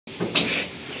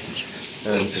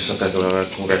Mr. Sakakibara,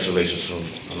 congratulations on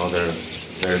another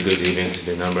very good event.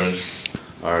 The numbers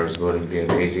are going to be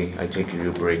amazing. I think you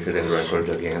will break the record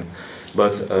again.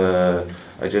 But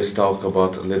I just talk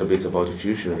about a little bit about the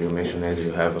future. You mentioned that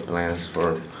you have plans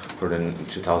for the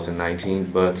 2019,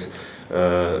 but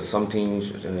something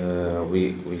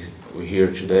we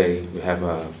hear today. We have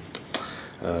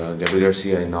Gabriel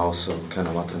Garcia and also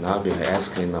Kana Watanabe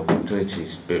asking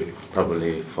opportunities,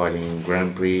 probably fighting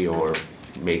Grand Prix or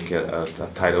make a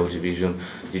title division.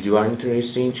 Did you are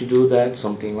interested to do that,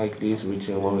 something like this with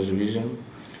women's division?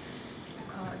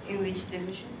 In which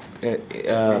division?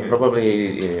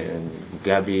 Probably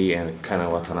Gabi and Kana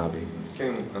Watanabe.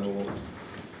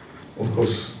 Of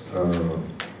course,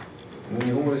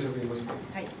 日本語で喋りますか。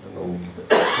はい。も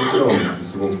ちろん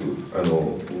すごく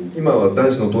今は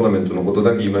男子のトーナメントのこと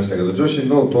だけ言いましたけど、女子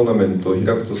のトーナメントを開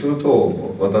くとする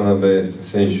と渡辺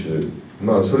選手、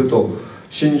それと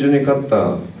真珠に勝った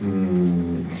なん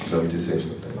ていう選手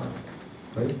だったか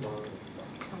な。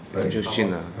はい。ジュスチ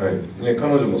ナ。はい。ね、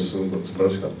彼女も素晴ら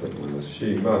しかったと思います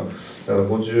し、だから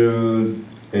57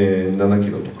キ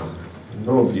ロとか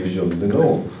のディビジョンで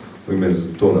のウィメン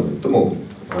ズトーナメントも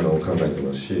考えて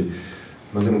ますし。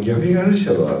でもギャビー・ガルシ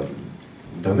アは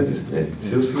ダメですね、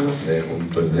強すぎますね、本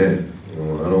当にね、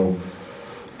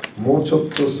もうちょっ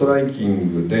とストライキ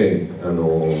ングで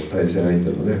対戦相手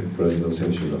のね、ブラジルの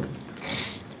選手が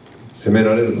攻め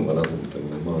られるのかなと思ったけど、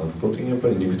圧倒的にやっぱ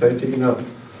り肉体的な、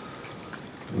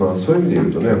そういう意味で言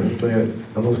うとね、本当に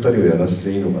2人をやらせ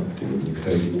ていいのかっていう肉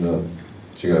体的な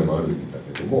違いもあるんだ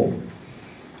けども、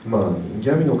ギ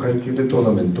ャビの階級でトー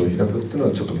ナメントを開くっていうの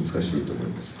はちょっと難しいと思い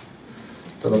ます。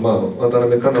ただ渡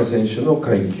辺香奈選手の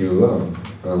階級は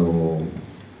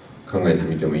考えて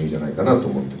みてもいいんじゃないかなと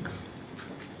思っています。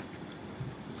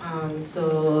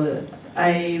So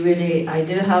I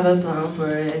do have a plan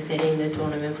for setting the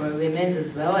tournament for women's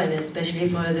as well, and especially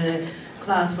for the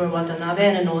class for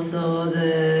Watanabe, and also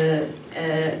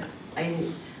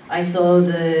I saw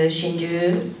the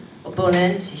Shinju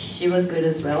opponent. She was good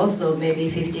as well, so maybe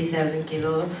 57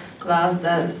 kilo class.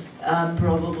 That's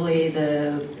probably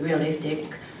the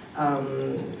realistic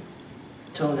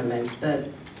tournament. But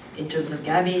in terms of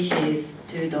Gabi, she's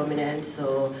too dominant.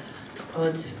 So,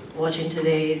 but watching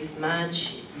today's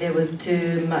match, there was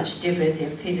too much difference in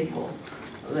physical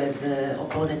with the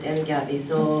opponent and Gabi.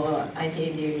 So I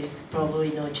think there's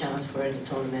probably no chance for the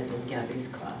tournament in Gabi's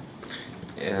class.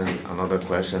 And another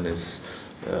question is.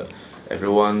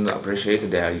 Everyone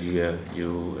appreciated the idea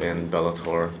you and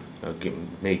Bellator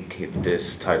make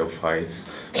this title fights,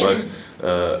 but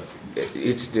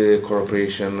it's the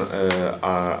cooperation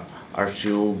are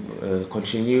to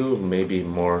continue, maybe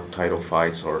more title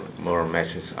fights or more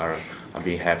matches are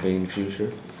being happening in the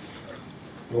future?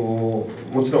 も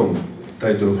ちろん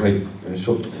タイトルファイト、シ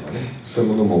ョットとかね、そうい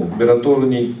うものもベラトール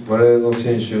に我々の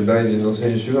選手、ライジンの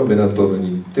選手がベラトール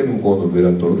に行って向こうのベラ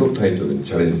トールのタイトルに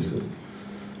チャレンジする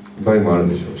場合もある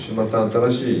でしょうし、また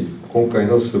新しい今回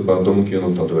のスーパートム級の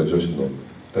例えば女子の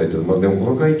タイトル、でも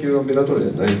この階級はベラトール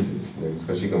ではないんでですね、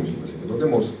難しいかもしれませんけど、で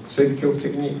も積極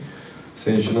的に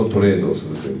選手のトレードをす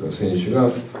るというか、選手が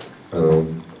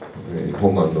ホ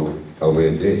ームアウ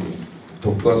ェーでト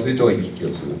ップアスリートが行き来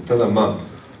をする。ただ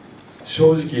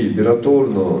正直ベラトー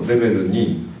ルのレベル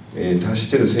に達し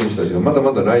ている選手たちがまだ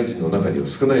まだライジンの中には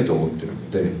少ないと思っている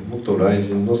ので、もっとライ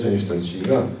ジンの選手たち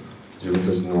が自分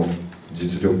たちの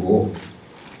実力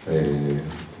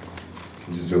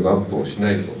アップをしな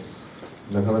いと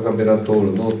なかなかベラト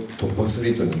ールのトップアス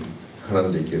リートに絡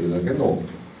んでいけるだけの、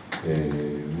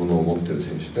ものを持っている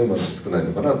選手ってまだ少ない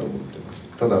のかなと思っていま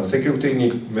す。ただ積極的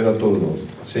にベラトールの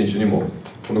選手にも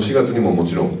この4月にもも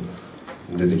ちろん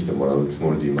出てきてもらうつ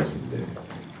もりでいますんで。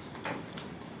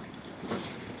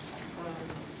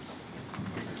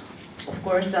Of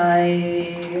course,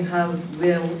 I have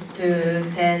wills to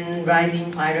send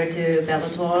rising fighter to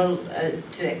Bellator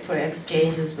for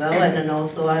exchange as well, and then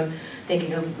also I'm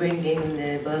thinking of bringing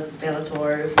the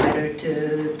Bellator fighter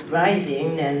to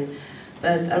Rising.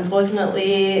 But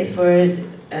unfortunately,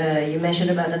 you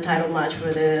mentioned about the title match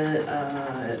for the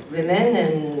women,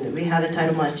 and we had a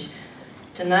title match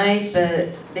tonight, but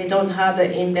they don't have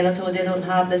in Bellator. They don't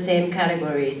have the same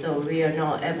category, so we are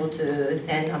not able to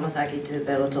send Hamasaki to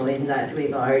Bellator in that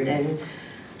regard. And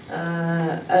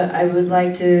I would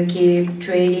like to keep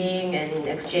trading and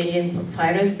exchanging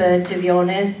fighters, but to be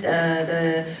honest,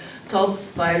 the top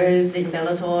fighters in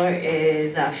Bellator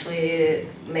is actually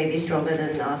maybe stronger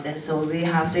than us, and so we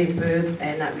have to improve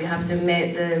and we have to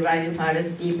make the rising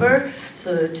fighters deeper,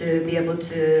 so to be able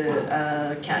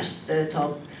to catch the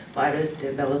top fighters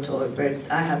to Bellator.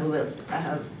 But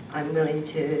I'm willing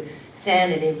to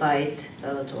send and invite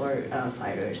Bellator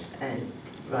fighters and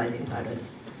rising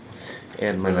fighters.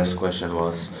 And my last question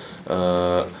was,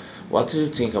 what do you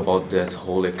think about that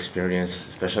whole experience,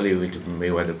 especially with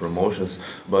Mayweather Promotions?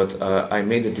 But I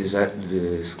made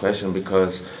this question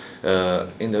because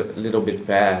in the little bit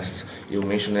past, you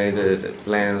mentioned the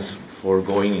plans for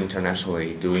going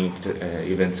internationally, doing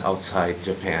events outside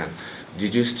Japan.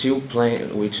 Did you still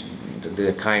plan with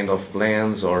the kind of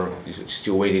plans, or you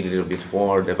still waiting a little bit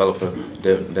for develop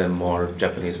the more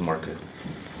Japanese market?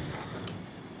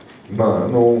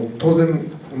 当然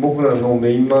僕らの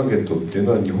メインマーケットっていう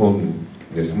のは日本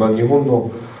です。日本の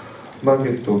マーケ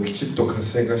ットをきちっと活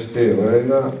性化して我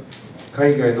々が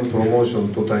海外のプロモーショ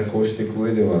ンと対抗していく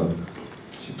上では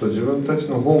きちっと自分たち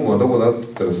のホームはどこだって言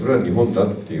ったらそれは日本だ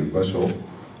っていう場所、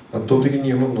圧倒的に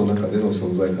日本の中での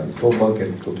存在感とマーケ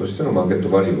ットとしてのマーケット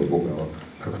バリューを僕らは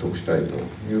獲得したいと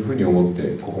いうふうに思っ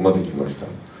てここまで来ました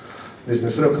ですね。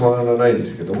それは変わらないで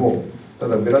すけども、た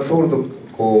だベラトールと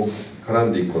こう絡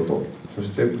んでいくこと、そ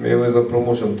してメイウェザープロ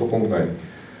モーションと今回、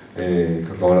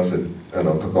関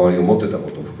わりを持ってたこ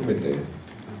とを含めて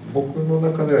僕の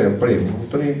中ではやっぱり本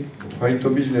当にファイ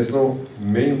トビジネスの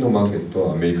メインのマーケット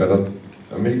はアメリカだ。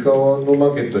アメリカのマ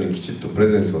ーケットにきちっとプレ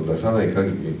ゼンスを出さない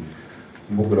限り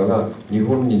僕らが日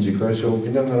本に軸足を置き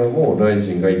ながらもライ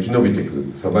ジンが生き延びてい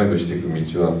く、サバイブしていく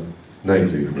道はない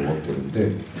というふうに思ってるん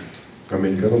で、ア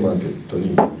メリカのマーケット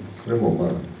にそれ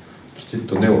もきちっ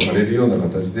と根を張れるような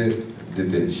形で出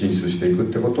て進出していく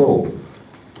ってことを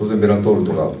当然ベラトール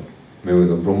とかメイウェ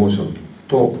ザープロモーション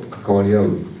と関わり合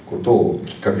うことを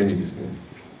きっかけにですね、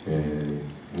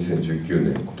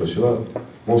2019年今年は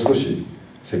もう少し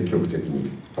積極的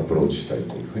にアプローチしたい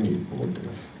というふうに思ってい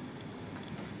ます。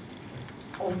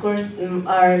Of course,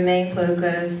 our main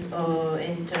focus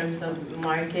in terms of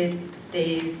market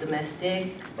stays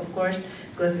domestic, of course,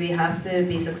 because we have to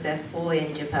be successful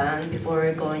in Japan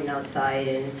before going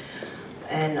outside,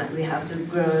 and we have to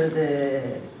grow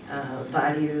the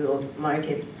value of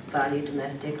market value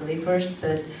domestically first.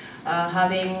 But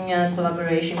having a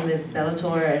collaboration with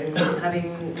Bellator and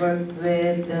having worked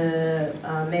with the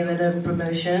Mayweather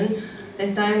promotion,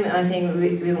 this time I think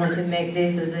we want to make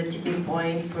this as a tipping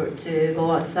point to go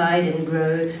outside and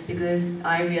grow, because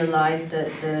I realized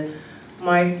that the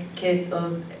market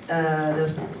of the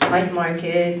fight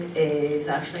market is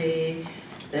actually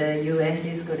the US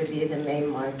is going to be the main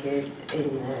market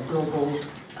in global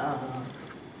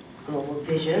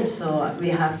vision, so we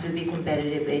have to be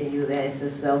competitive in US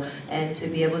as well, and to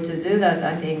be able to do that,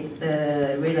 I think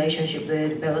the relationship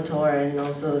with Bellator and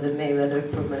also the Mayweather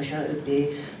promotion would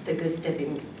be the good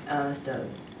stepping stone.